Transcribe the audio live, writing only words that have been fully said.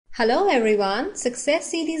Hello everyone,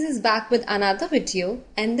 SuccessCDs is back with another video,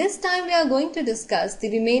 and this time we are going to discuss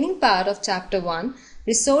the remaining part of Chapter 1,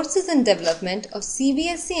 Resources and Development of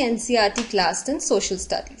CBSE NCERT Class in Social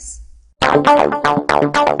Studies.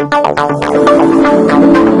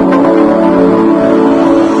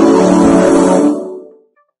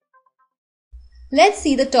 Let's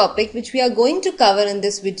see the topic which we are going to cover in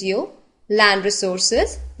this video: land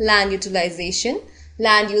resources, land utilization,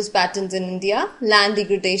 land use patterns in India, land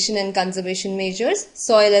degradation and conservation measures,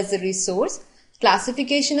 soil as a resource,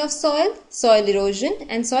 classification of soil, soil erosion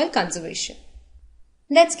and soil conservation.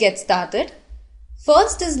 Let's get started.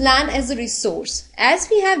 First is land as a resource. As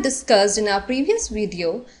we have discussed in our previous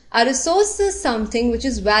video, a resource is something which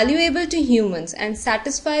is valuable to humans and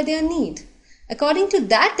satisfy their need. According to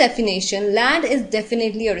that definition, land is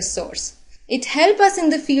definitely a resource. It helps us in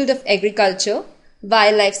the field of agriculture,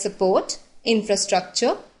 wildlife support,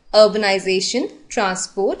 infrastructure, urbanization,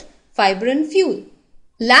 transport, fiber and fuel.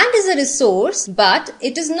 Land is a resource, but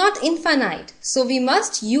it is not infinite, so we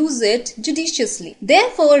must use it judiciously.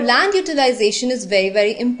 Therefore, land utilization is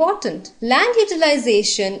very important. Land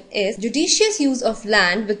utilization is judicious use of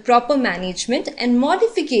land with proper management and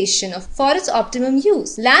modification for its optimum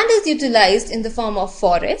use. Land is utilized in the form of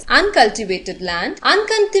forest, uncultivated land.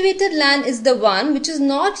 Uncultivated land is the one which is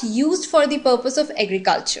not used for the purpose of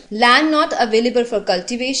agriculture. Land not available for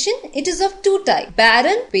cultivation, it is of two types: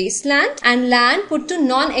 barren, wasteland, and land put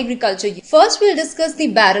to non-agriculture use. First, we'll discuss the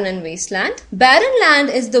barren and wasteland. Barren land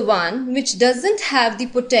is the one which doesn't have the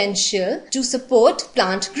potential to support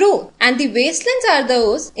plant growth, and the wastelands are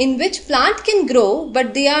those in which plant can grow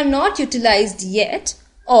but they are not utilized yet,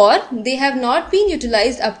 or they have not been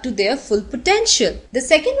utilized up to their full potential. The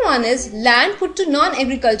second one is land put to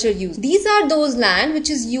non-agriculture use. These are those land which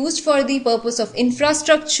is used for the purpose of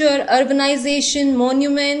infrastructure, urbanization,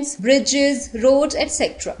 monuments, bridges, roads,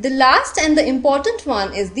 etc. The last and the important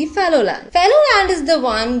one is the fallow land. Fallow land is the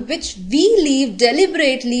one which we leave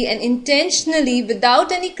deliberately and intentionally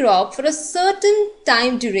without any crop for a certain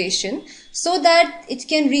time duration, so that it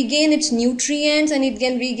can regain its nutrients and it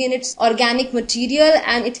can regain its organic material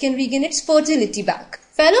and it can regain its fertility back.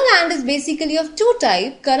 Fallow land is basically of two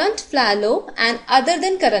types: current fallow and other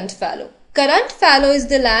than current fallow. Current fallow is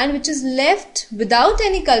the land which is left without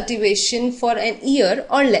any cultivation for an year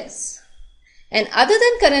or less. And other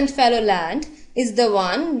than current fallow land is the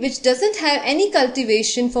one which doesn't have any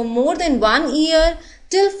cultivation for more than 1 year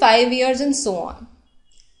till 5 years and so on.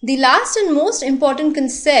 The last and most important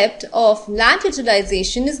concept of land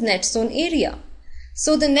utilization is net sown area.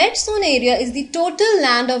 So the net sown area is the total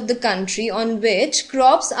land of the country on which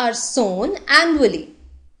crops are sown annually.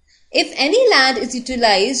 If any land is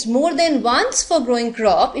utilized more than once for growing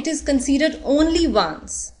crop, it is considered only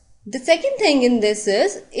once. The second thing in this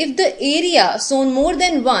is, if the area sown more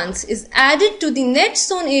than once is added to the net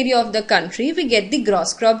sown area of the country, we get the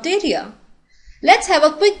gross cropped area. Let's have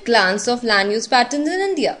a quick glance of land use patterns in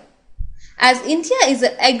India. As India is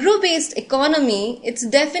an agro-based economy, it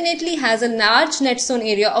definitely has a large net sown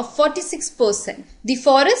area of 46%. The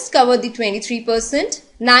forests cover the 23%,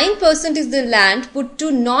 9% is the land put to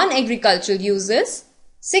non-agricultural uses,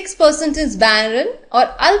 6% is barren or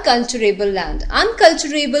unculturable land.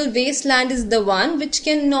 Unculturable wasteland is the one which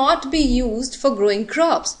cannot be used for growing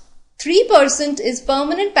crops. 3% is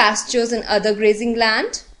permanent pastures and other grazing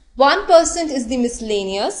land. 1% is the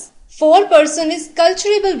miscellaneous, 4% is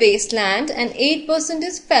culturable wasteland, and 8%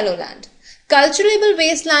 is fallow land. Culturable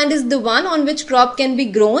wasteland is the one on which crop can be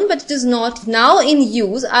grown but it is not now in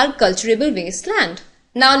use are culturable wasteland.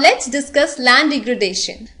 Now let's discuss land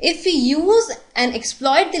degradation. If we use and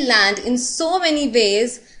exploit the land in so many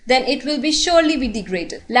ways, then it will be surely be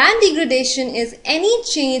degraded. Land degradation is any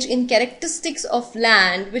change in characteristics of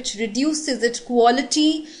land which reduces its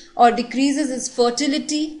quality or decreases its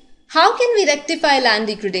fertility. How can we rectify land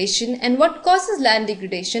degradation and what causes land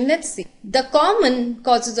degradation? Let's see. The common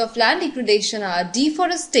causes of land degradation are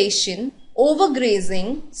deforestation,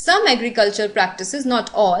 overgrazing, some agricultural practices, not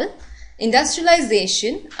all,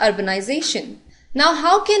 industrialization, urbanization. Now,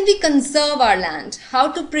 how can we conserve our land? How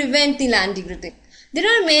to prevent the land degradation? There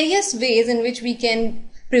are various ways in which we can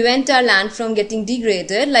prevent our land from getting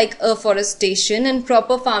degraded, like afforestation and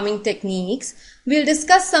proper farming techniques. We'll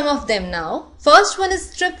discuss some of them now. First one is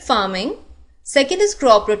strip farming. Second is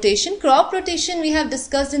crop rotation. Crop rotation we have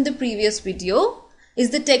discussed in the previous video. Is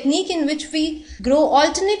the technique in which we grow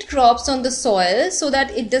alternate crops on the soil so that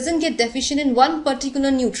it doesn't get deficient in one particular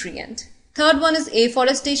nutrient. Third one is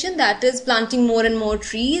afforestation, that is planting more and more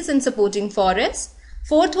trees and supporting forests.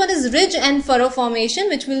 Fourth one is ridge and furrow formation,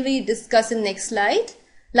 which will be discussed in next slide.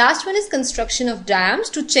 Last one is construction of dams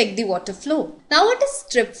to check the water flow. Now what is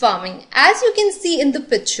strip farming? As you can see in the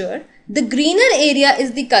picture, the greener area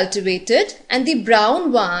is the cultivated and the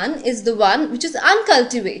brown one is the one which is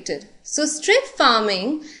uncultivated. So strip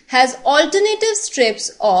farming has alternative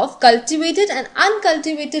strips of cultivated and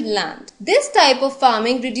uncultivated land. This type of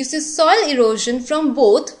farming reduces soil erosion from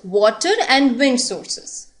both water and wind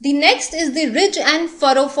sources. The next is the ridge and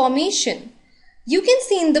furrow formation. You can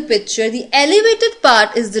see in the picture the elevated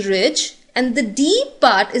part is the ridge and the deep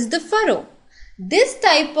part is the furrow. This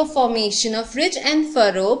type of formation of ridge and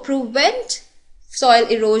furrow prevent soil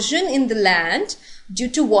erosion in the land due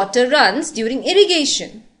to water runs during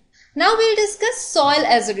irrigation. Now we'll discuss soil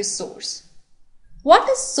as a resource. What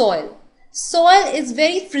is soil? Soil is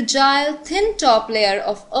very fragile, thin top layer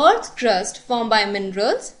of earth crust formed by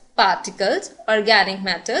minerals, particles, organic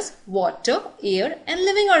matters, water, air and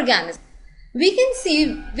living organisms. We can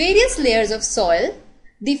see various layers of soil.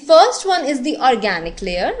 The first one is the organic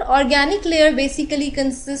layer. Organic layer basically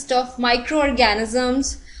consists of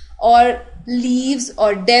microorganisms or leaves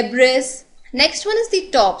or debris. Next one is the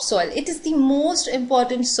topsoil. It is the most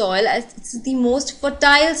important soil as it is the most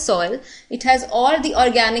fertile soil. It has all the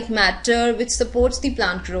organic matter which supports the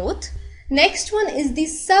plant growth. Next one is the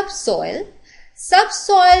subsoil.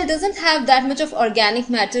 Subsoil doesn't have that much of organic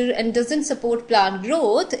matter and doesn't support plant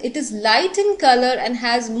growth. It is light in color and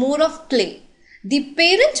has more of clay. The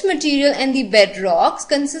parent material and the bedrocks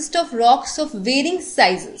consist of rocks of varying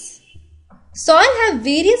sizes. Soil have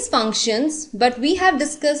various functions, but we have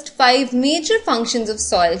discussed 5 major functions of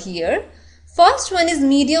soil here. First one is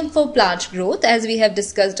medium for plant growth. As we have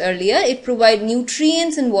discussed earlier, it provides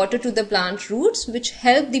nutrients and water to the plant roots which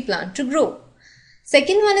help the plant to grow.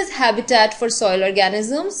 Second one is habitat for soil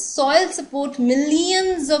organisms. Soil support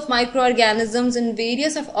millions of microorganisms and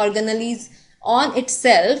various of organelles on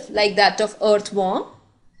itself like that of earthworm.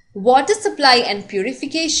 Water supply and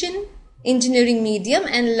purification, engineering medium,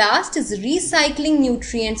 and last is recycling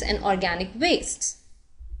nutrients and organic wastes.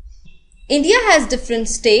 India has different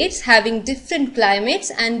states having different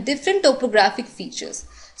climates and different topographic features.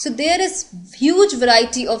 So there is huge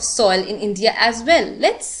variety of soil in India as well.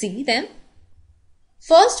 Let's see them.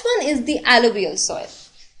 First one is the alluvial soil.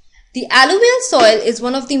 The alluvial soil is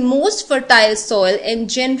one of the most fertile soil and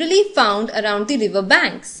generally found around the river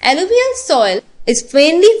banks. Alluvial soil is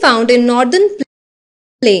mainly found in northern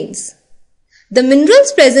plains. The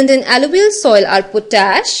minerals present in alluvial soil are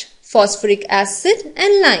potash, phosphoric acid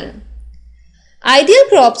and lime. Ideal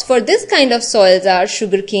crops for this kind of soils are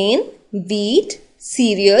sugarcane, wheat,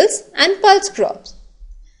 cereals and pulse crops.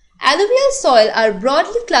 Alluvial soil are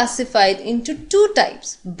broadly classified into 2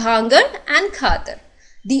 types, bhangar and khadar.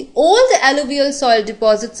 The old alluvial soil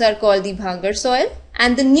deposits are called the bhangar soil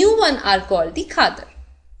and the new one are called the khadar.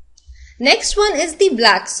 Next one is the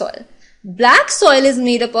black soil. Black soil is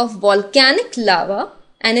made up of volcanic lava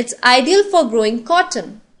and it's ideal for growing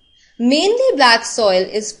cotton. Mainly black soil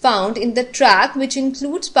is found in the tract which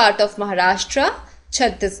includes part of Maharashtra,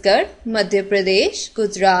 Chhattisgarh, Madhya Pradesh,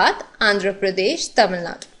 Gujarat, Andhra Pradesh, Tamil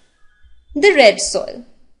Nadu. The red soil.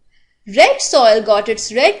 Red soil got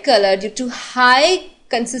its red color due to high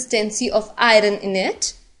consistency of iron in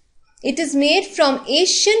it. It is made from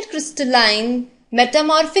ancient crystalline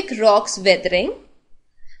metamorphic rocks weathering.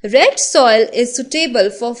 Red soil is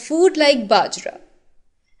suitable for food like bajra.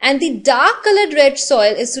 And the dark colored red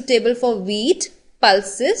soil is suitable for wheat,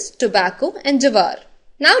 pulses, tobacco and jawar.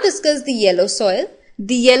 Now discuss the yellow soil.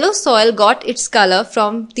 The yellow soil got its color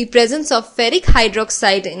from the presence of ferric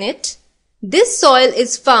hydroxide in it. This soil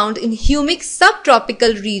is found in humid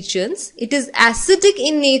subtropical regions. It is acidic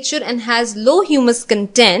in nature and has low humus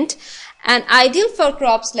content and ideal for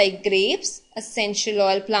crops like grapes, essential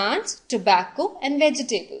oil plants, tobacco and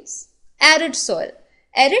vegetables. Arid soil.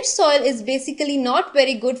 Arid soil is basically not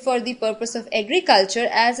very good for the purpose of agriculture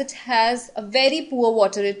as it has a very poor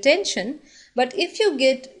water retention. But if you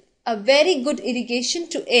get a very good irrigation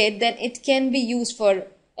to it, then it can be used for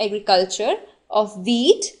agriculture of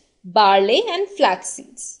wheat, barley and flax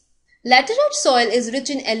seeds. Laterite soil is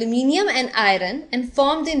rich in aluminium and iron and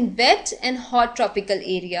formed in wet and hot tropical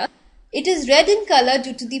areas. It is red in color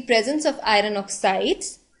due to the presence of iron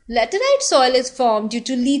oxides. Laterite soil is formed due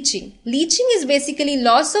to leaching. Leaching is basically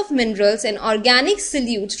loss of minerals and organic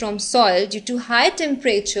solutes from soil due to high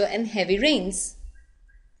temperature and heavy rains.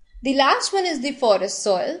 The last one is the forest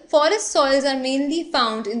soil. Forest soils are mainly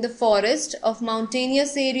found in the forest of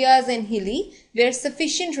mountainous areas and hilly where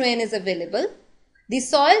sufficient rain is available. The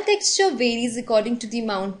soil texture varies according to the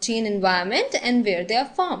mountain environment and where they are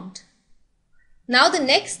formed. Now the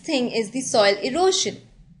next thing is the soil erosion.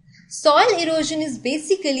 Soil erosion is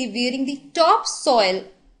basically wearing the top soil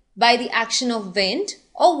by the action of wind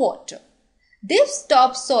or water. This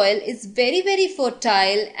topsoil is very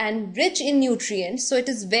fertile and rich in nutrients, so it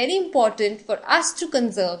is very important for us to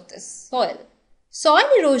conserve this soil. Soil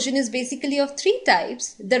erosion is basically of three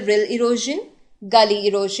types: the rill erosion, gully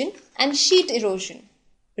erosion and sheet erosion.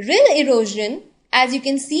 Rill erosion, as you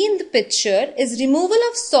can see in the picture, is removal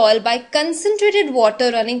of soil by concentrated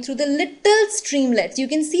water running through the little streamlets. You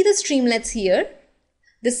can see the streamlets here.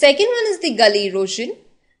 The second one is the gully erosion.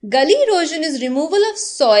 Gully erosion is removal of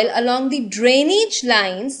soil along the drainage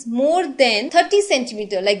lines more than 30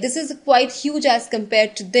 centimeter. Like this is quite huge as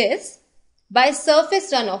compared to this, by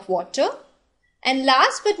surface runoff water. And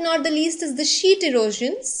last but not the least is the sheet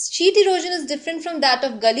erosion. Sheet erosion is different from that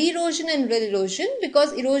of gully erosion and rill erosion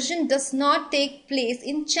because erosion does not take place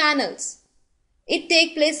in channels. It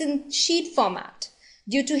takes place in sheet format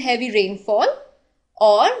due to heavy rainfall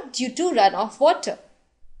or due to runoff water.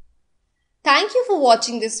 Thank you for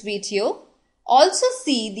watching this video. Also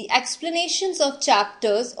see the explanations of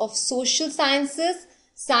chapters of social sciences,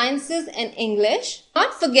 sciences and English.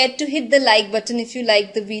 Don't forget to hit the like button if you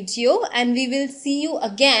like the video, and we will see you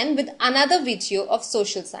again with another video of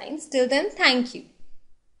social science. Till then, thank you.